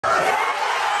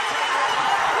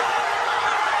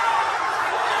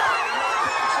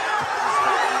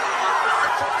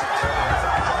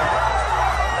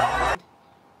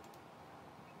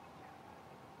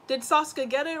Did Sasuke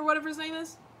get it or whatever his name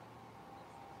is?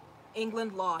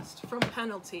 England lost from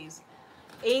penalties.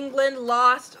 England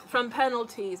lost from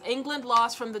penalties. England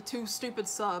lost from the 2 stupid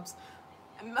subs.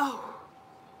 Oh.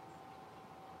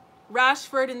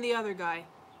 Rashford and the other guy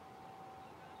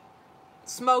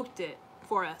smoked it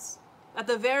for us. At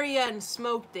the very end,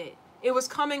 smoked it. It was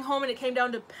coming home and it came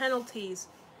down to penalties.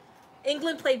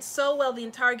 England played so well the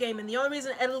entire game, and the only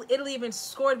reason Italy even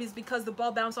scored was because the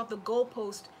ball bounced off the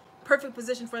goalpost. Perfect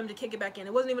position for him to kick it back in.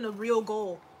 It wasn't even a real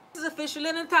goal. This is officially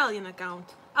an Italian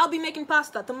account. I'll be making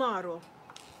pasta tomorrow.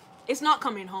 It's not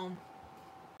coming home.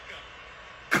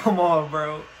 Come on,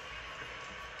 bro.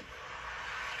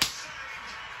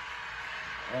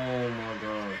 Oh my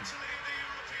god.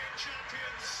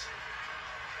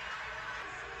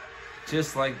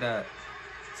 Just like that.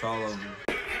 It's all over.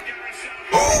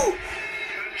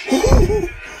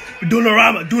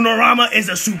 Donnarumma is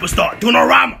a superstar.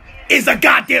 Donnarumma is a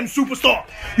goddamn superstar.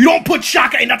 You don't put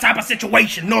Xhaka in that type of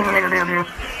situation. No.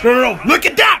 Look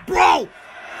at that, bro.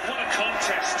 What a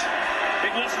contest.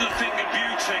 It wasn't a thing of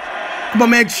beauty. Come on,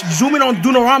 man. Zoom in on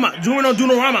Donnarumma.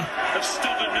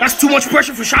 That's too much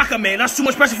pressure for Xhaka, man. That's too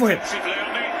much pressure for him. It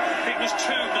was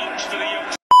too much for the